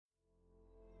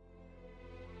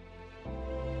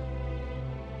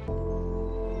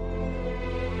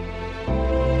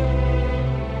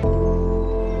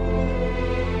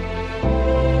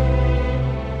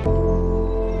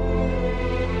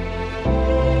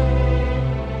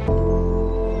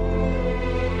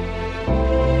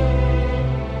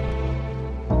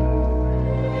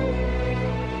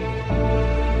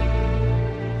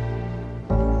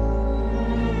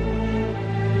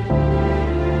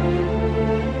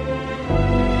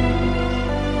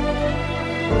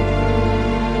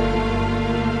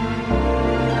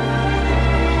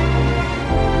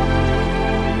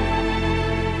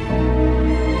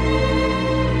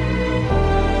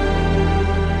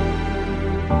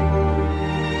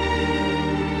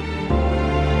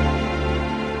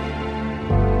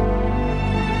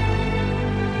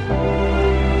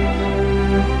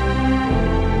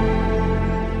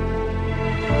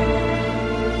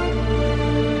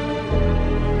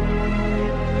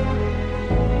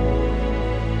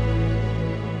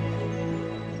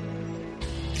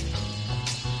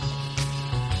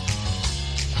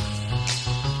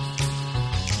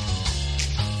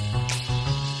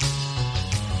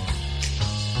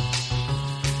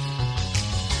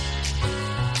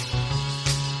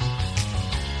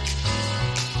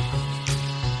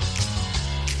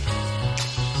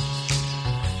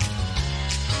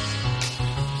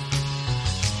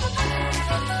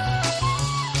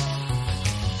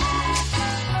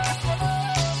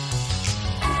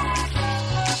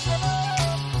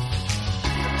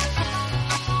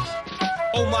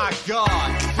God,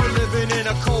 we're living in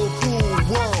a cold, cruel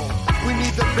world. We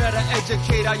need to better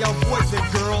educate our young boys and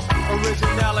girls.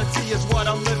 Originality is what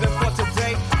I'm living for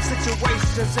today.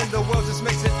 Situations in the world just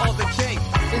makes it all decay.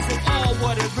 Is it all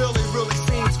what it really, really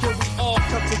seems? Can we all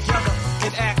come together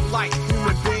and act like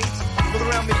human beings? Look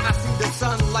around me, I see the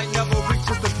sunlight never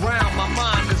reaches the ground. My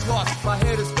mind is lost, my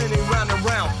head is spinning round and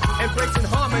round. Embracing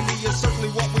harmony is certainly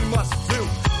what we must do.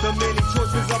 The many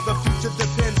choices of the future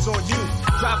depends on you.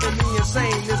 Driving me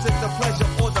insane, is it the pleasure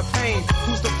or the pain?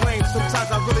 Who's to blame?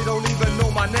 Sometimes I really don't even know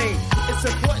my name. It's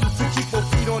important to keep your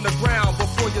feet on the ground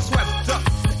before you're swept up,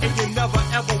 and you never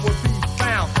ever will be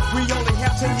found. We only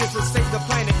have 10 years to save the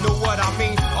planet, know what I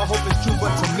mean? I hope it's true, but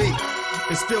to me,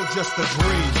 it's still just a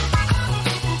dream.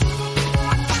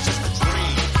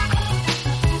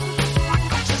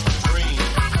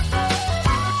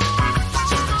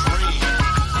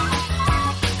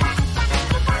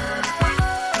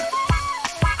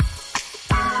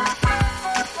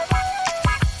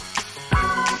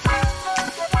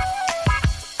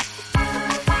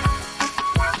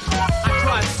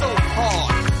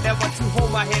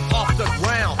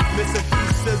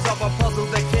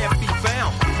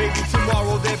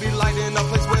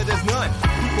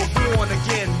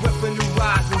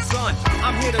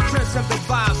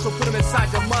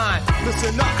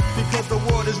 Listen up, because the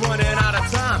world is running out of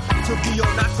time. To be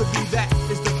or not to be, that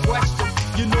is the question.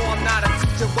 You know I'm not a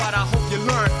teacher, but I hope you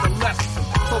learned the lesson.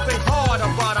 So think hard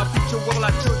about our future, what will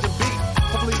our children be?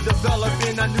 Hopefully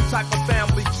developing a new type of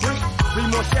family tree.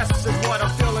 Remorse is what I'm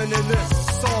feeling in this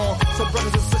song. So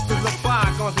brothers and sisters, let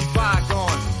bygones be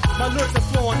bygones. My lyrics are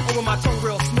flowing over my tongue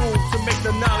real smooth to make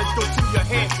the knowledge go to your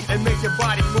head and make your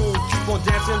body move. Keep on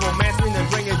dancing, romancing, and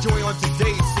bringing joy on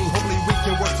today's scene. Hopefully we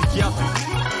can work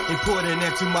together and put it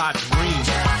into my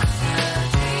dreams.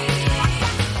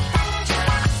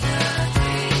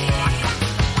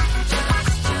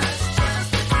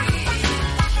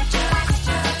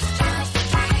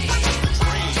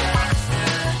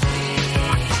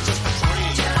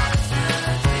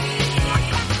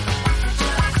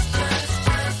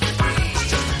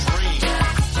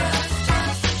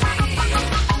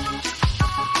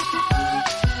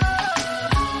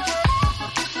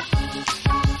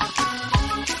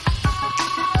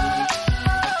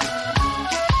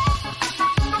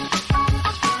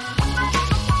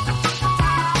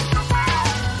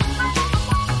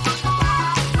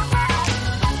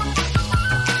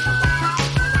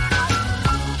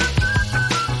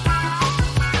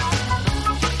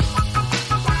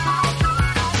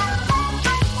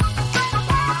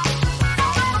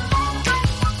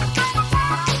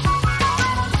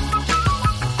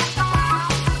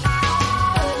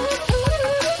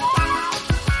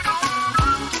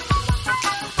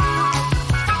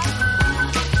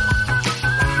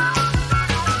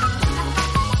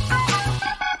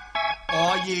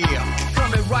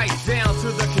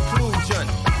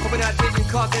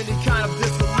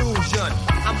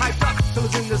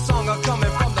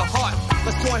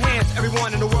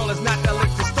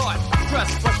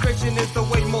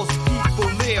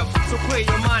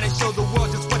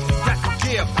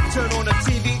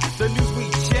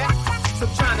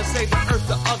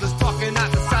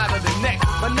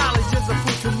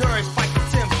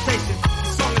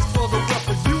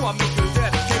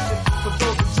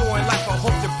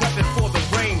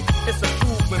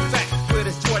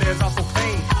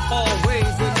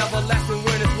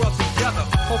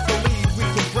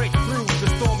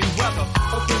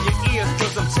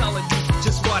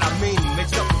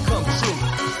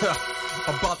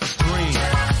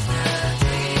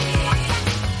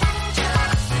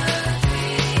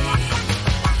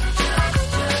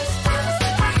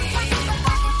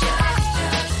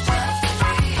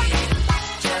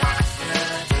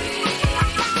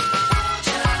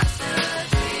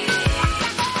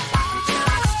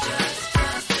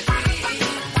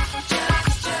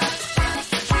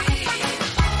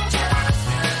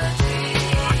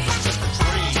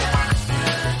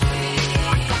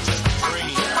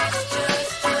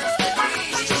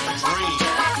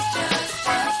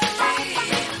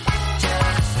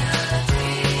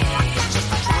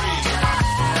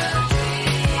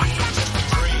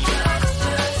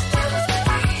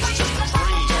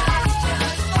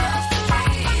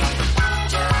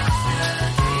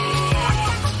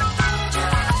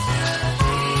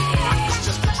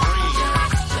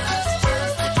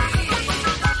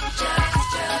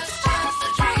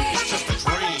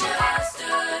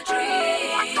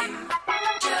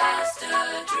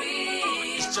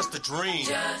 dream.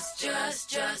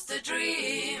 Just a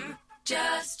dream.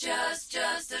 Just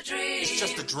a dream. It's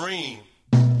just a dream.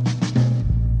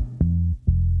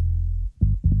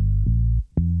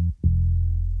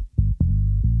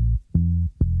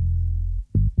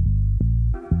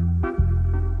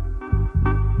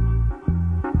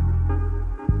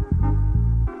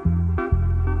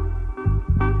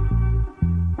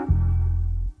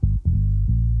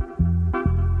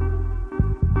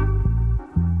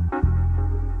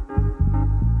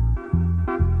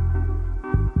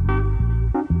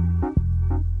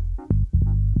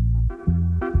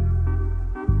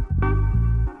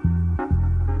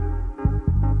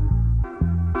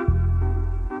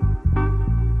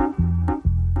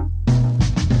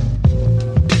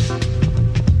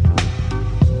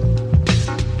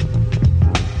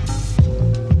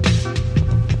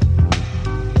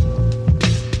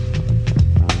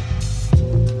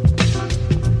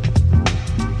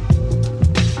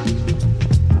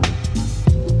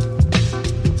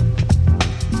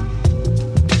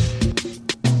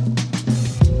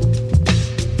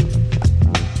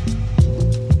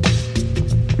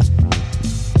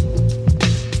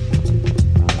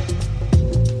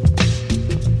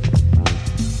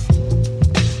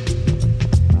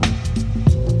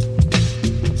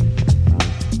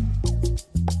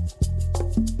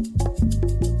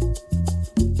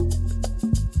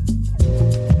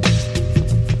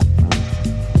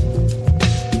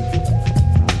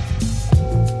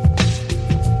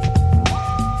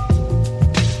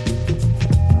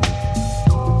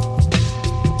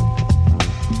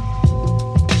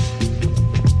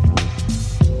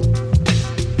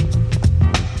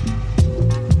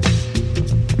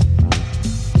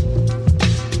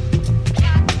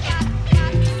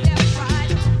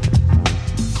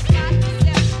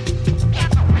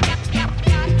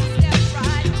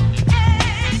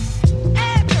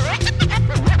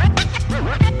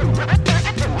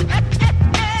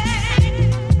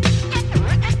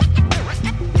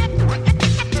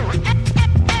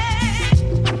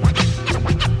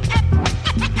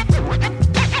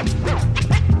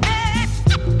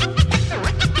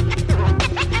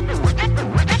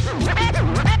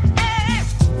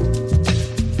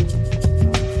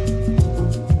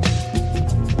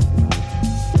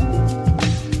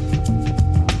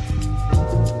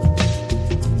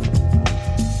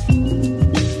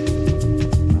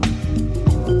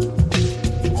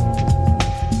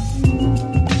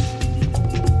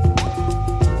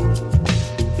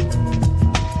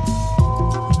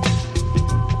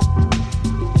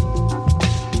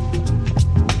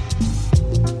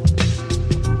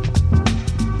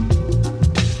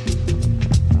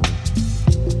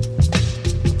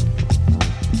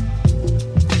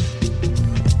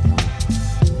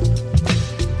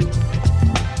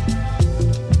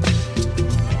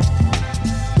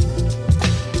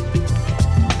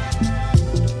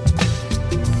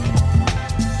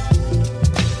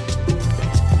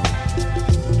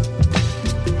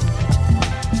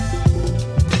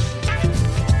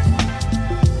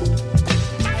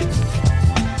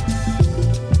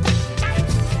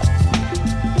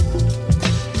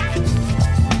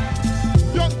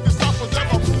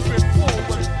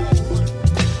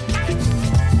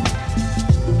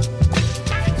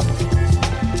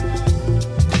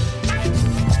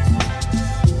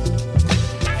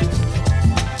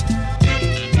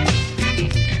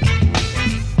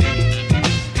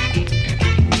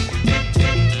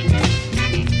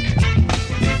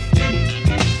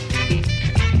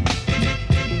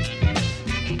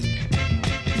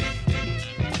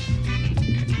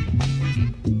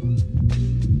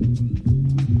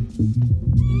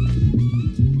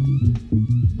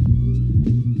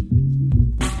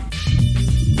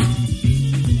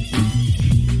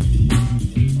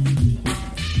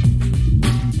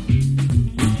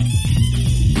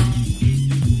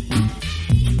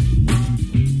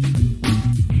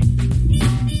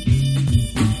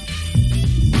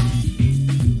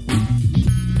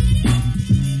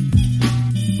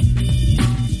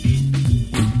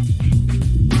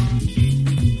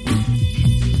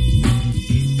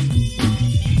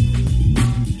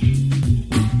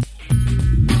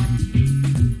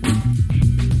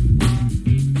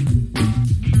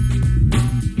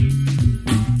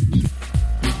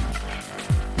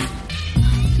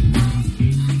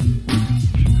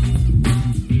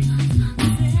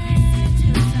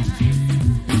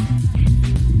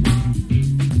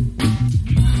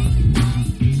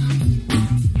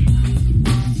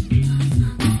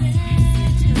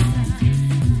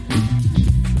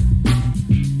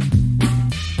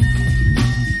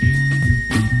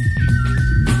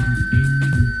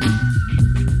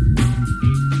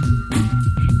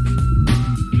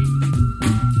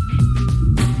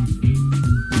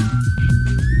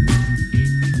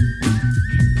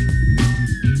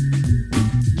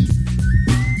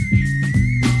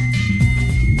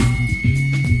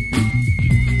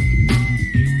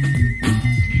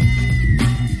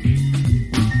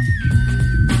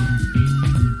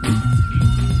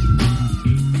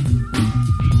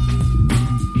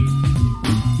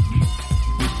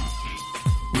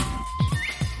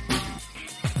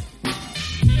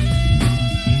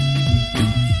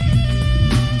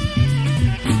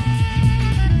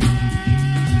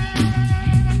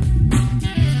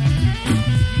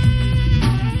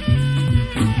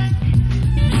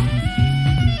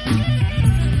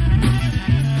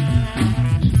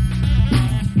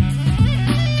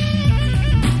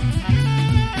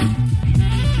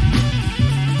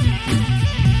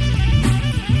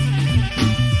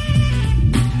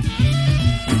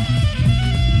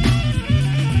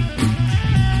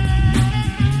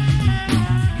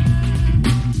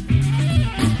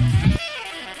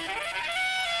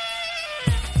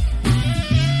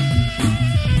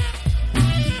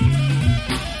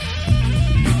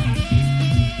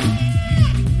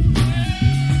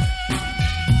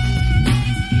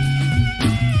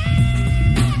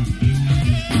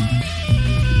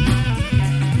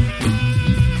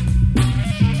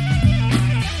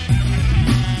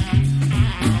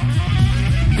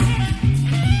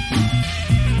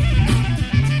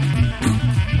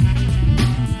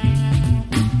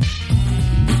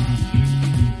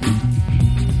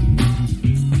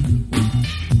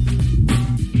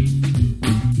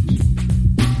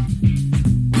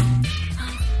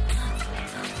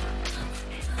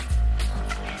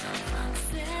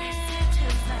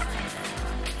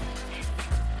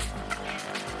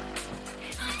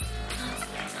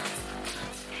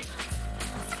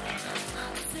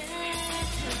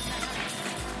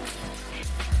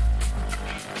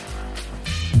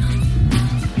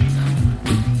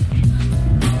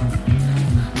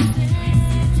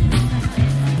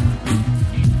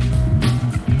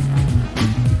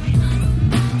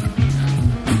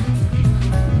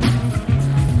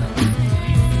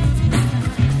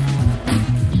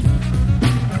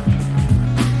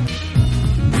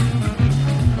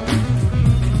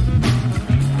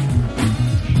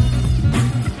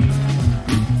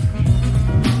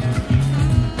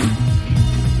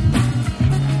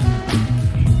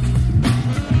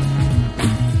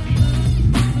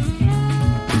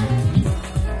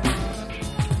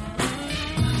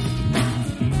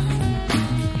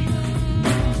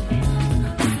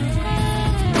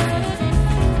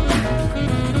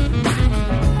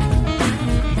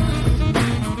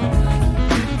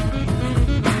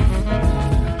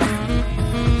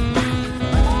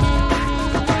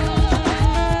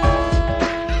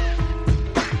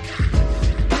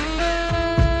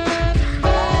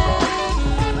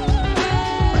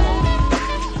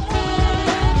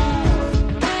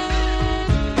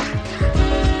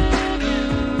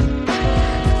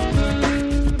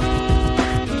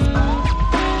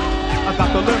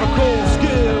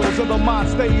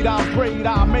 grade,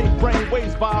 I make brain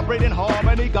waves vibrate in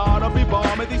harmony. Gotta be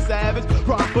bombing these savage,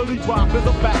 properly dropping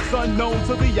the facts unknown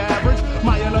to the average.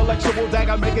 My intellectual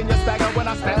dagger making you stagger when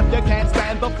I stab. You can't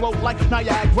stand the flow like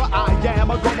Niagara. I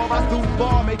am a gomer, I do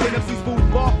bar, making MCs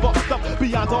food bar, fucked up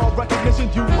beyond all recognition.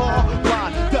 You are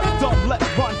blind, deaf, dumb,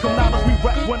 let's run. Come now as we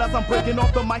wreck when as I'm breaking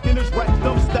off the mic and it's wreck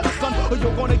them steps, son, or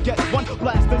you're gonna get one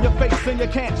blast in your face and you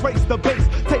can't trace the bass.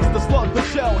 Taste the slug, the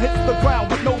shell hits the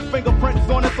ground with no fingerprints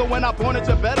on it. So when I point it,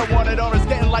 you better want it, or it's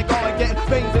getting like Armageddon.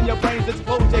 Veins in your brains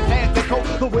explode, you can't decode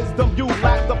the wisdom you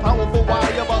lack. The powerful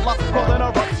wire of Allah, causing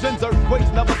eruptions,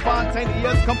 earthquakes, never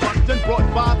spontaneous combustion.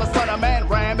 Brought by the son of man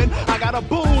ramming. I got a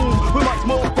boom with much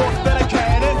more force than a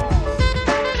cannon.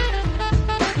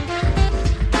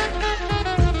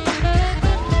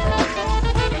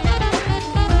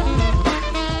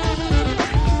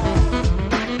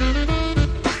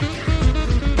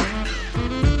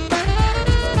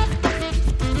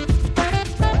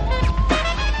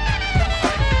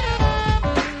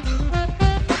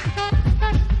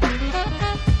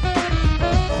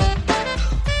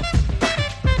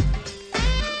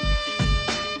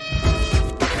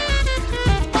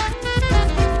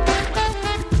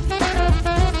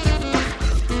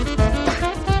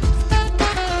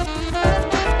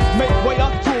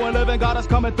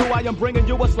 Coming through, I am bringing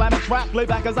you a slamming track. Lay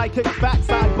back as I kick back,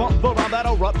 side bump around that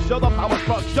rupture. The power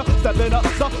structure, stepping up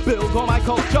to build on my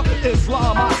culture.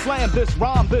 Islam, I slam this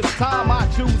rhyme. This time I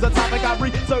choose a topic, I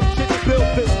research it, build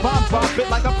this bomb, drop it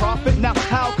like a prophet. Now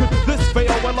how could this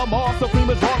fail when Lamar Supreme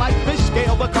is raw like fish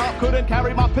scale? The cop couldn't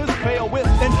carry my piss pail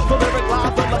within the lyric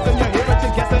lies. The lesson you hear it,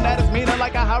 you're guessing that it's meaning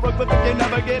like a hieroglyphic. You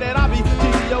never get it. I be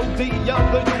G-O-D,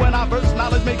 the U and I verse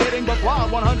knowledge, me getting the flaw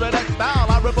 100x style.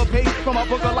 I rip a page from a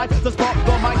book of life to spark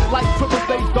the mic like triple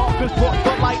stage darkness brought the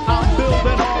light. I'm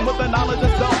building on with the knowledge of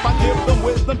self. I give them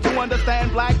wisdom to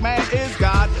understand black man is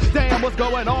God. Damn, what's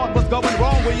going on? What's going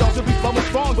wrong? We all should be flowing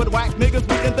strong, but whack niggas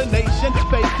we in the nation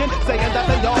faking, saying that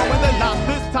they are when they're not.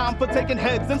 This time for taking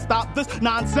heads and stop this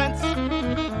nonsense.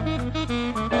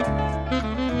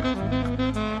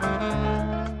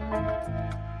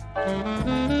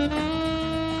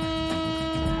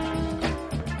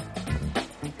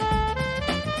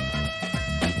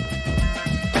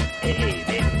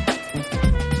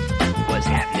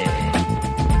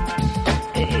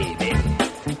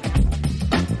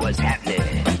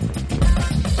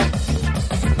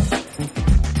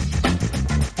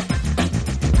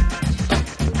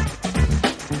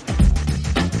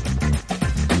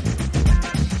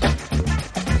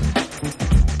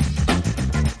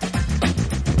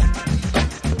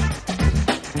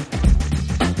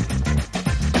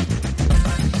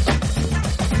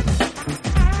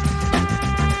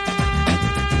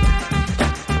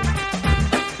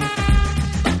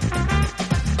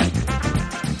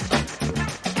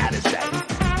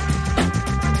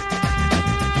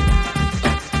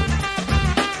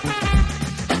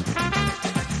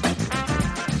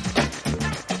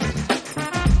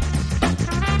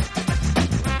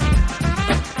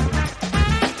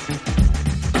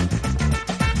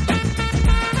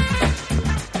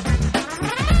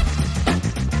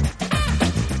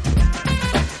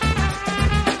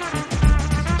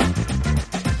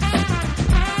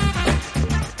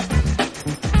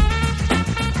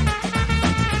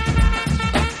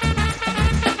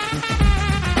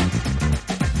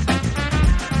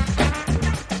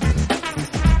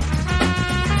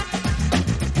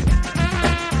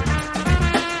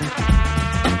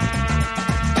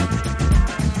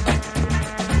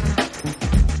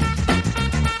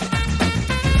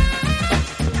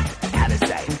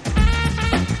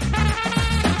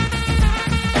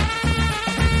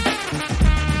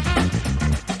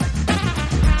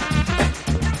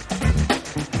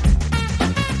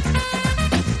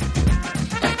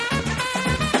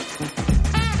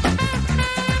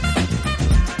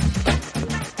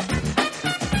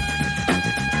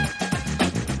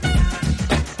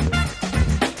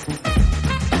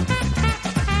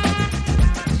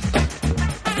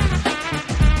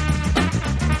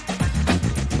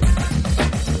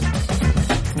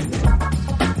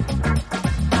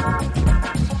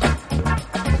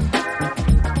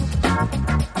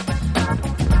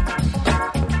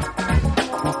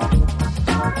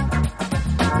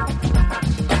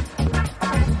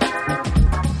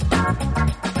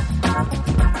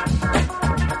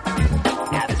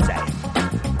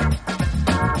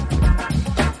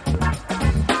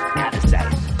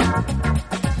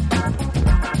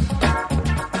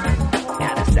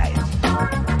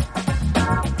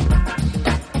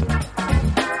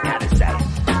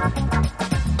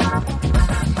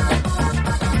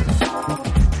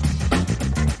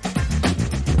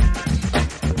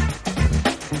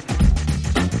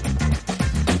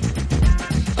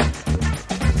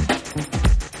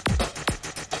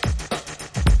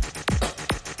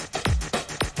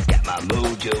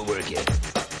 work it.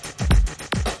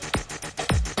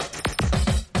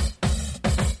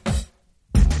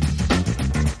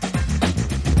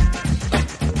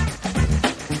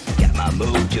 Got my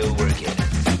mojo working.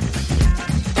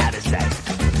 Out of sight.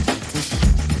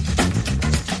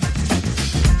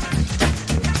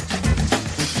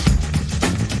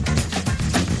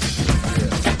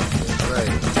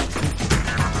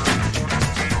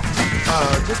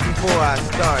 Just before I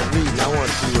start reading, I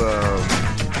want to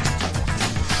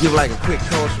give like a quick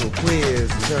cultural quiz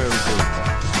in terms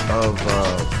of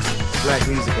black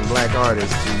music and black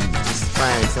artists to just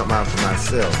find something out for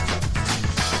myself.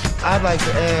 I'd like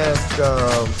to ask,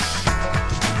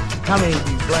 how many of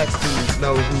you black students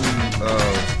know who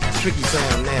Tricky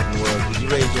Sam Nathan was? Would you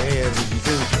raise your hands if you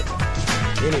do?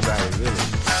 Anybody, really?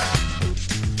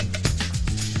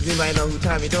 Does anybody know who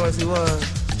Tommy Dorsey was?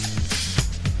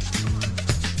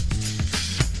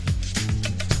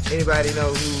 Anybody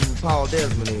know who Paul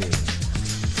Desmond is?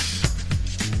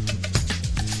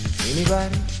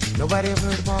 Anybody? Nobody ever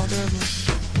heard of Paul Desmond?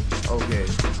 Okay.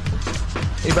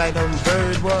 Anybody know who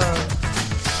Bird was?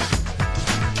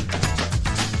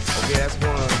 Okay, that's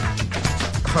one.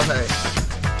 Alright.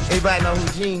 Anybody know who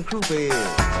Gene Krupa is?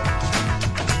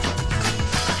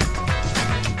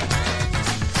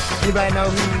 Anybody know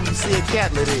who Sid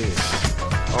Catlett is?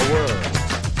 Or was?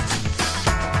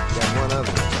 Got one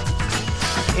other one.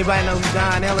 Anybody know who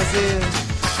Don Ellis is?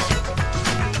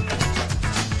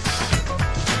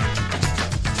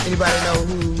 Anybody know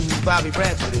who Bobby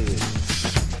Bradford is?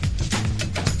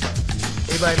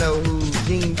 Anybody know who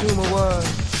Gene Toomer was?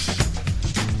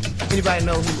 Anybody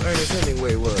know who Ernest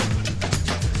Hemingway was?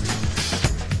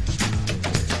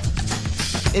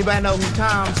 Anybody know who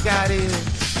Tom Scott is?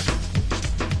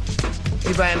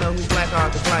 Anybody know who Black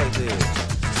Arthur Blythe is?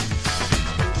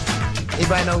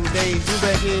 Anybody know who Dave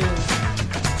Brubeck is?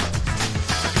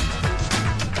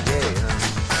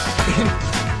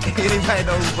 Anybody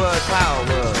know who Bud Powell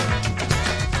was?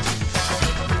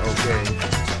 Okay.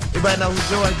 Anybody know who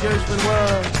George Gershwin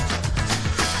was?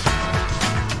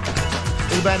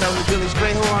 Anybody know who Billy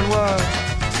Strayhorn was?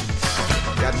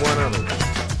 Got one of them.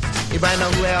 Anybody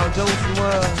know who Al Jolson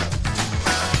was?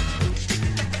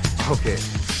 Okay.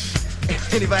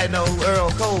 Anybody know who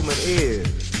Earl Coleman is?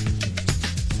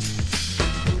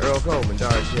 Earl Coleman,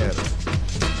 Dark Shadow.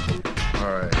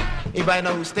 Alright. Anybody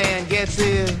know who Stan Getz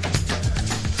is?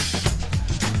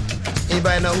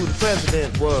 Anybody know who the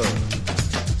president was?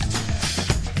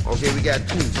 Okay, we got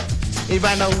two.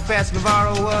 Anybody know who Fats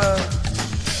Navarro was?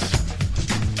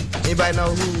 Anybody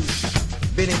know who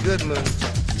Benny Goodman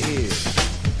is?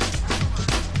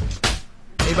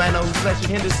 Anybody know who Fletcher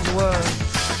Henderson was?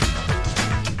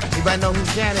 Anybody know who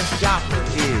Janis Joplin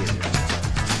is?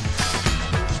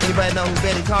 Anybody know who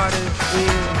Betty Carter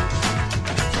is?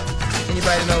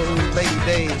 Anybody know who Lady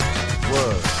Day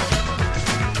was?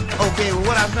 Okay, well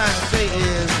what I'm trying to say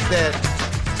is that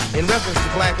in reference to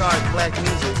black art and black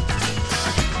music,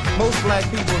 most black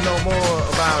people know more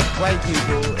about white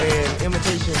people and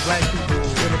imitation black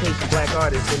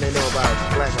artists than they know about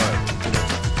black artists. You know?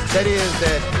 That is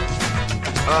that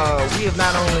we have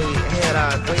not only had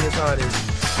our greatest artists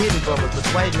hidden from us, but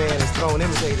the white man has thrown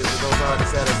imitators of those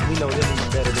artists at us, and we know them even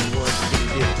better than the ones that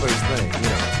really did the first thing, you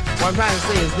know. What I'm trying to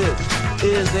say is this,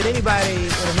 is that anybody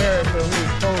in America who is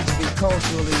supposed to be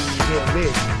culturally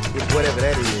enriched, if whatever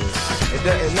that is,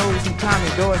 and knows who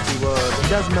Tommy Dorsey was, and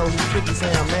doesn't know who Tricky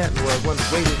Sam Nathan was, one of the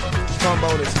greatest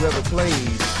trombonists who ever played,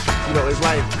 you know, is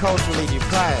like culturally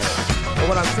deprived. And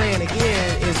what I'm saying again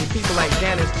is that people like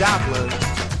Janis Joplin,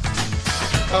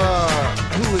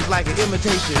 who is like an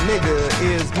imitation nigga,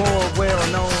 is more well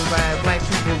known by black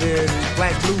people than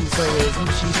black blues singers who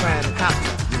she's trying to copy,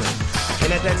 you know. And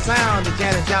that sound that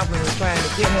Janis Joplin was trying to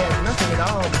get has nothing at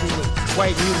all to do with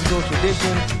white musical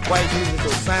tradition, white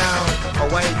musical sound, or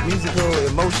white musical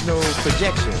emotional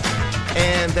projection.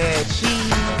 And that she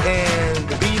and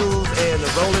the Beatles and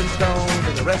the Rolling Stones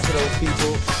and the rest of those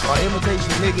people are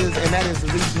imitation niggas, and that is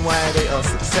the reason why they are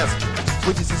successful.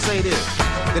 Which is to say this,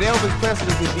 that Elvis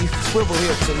Presley could be swivel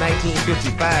hips in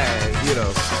 1955, you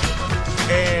know,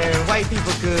 and white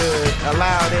people could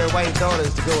allow their white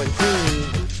daughters to go and clean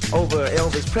over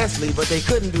Elvis Presley, but they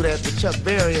couldn't do that with Chuck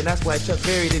Berry, and that's why Chuck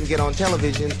Berry didn't get on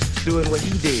television doing what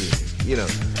he did, you know.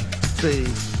 See?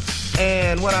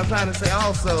 And what I'm trying to say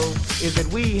also is that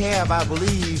we have, I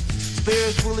believe,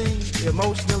 spiritually,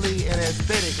 emotionally, and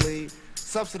aesthetically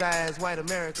subsidized white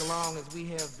America long as we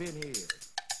have been here.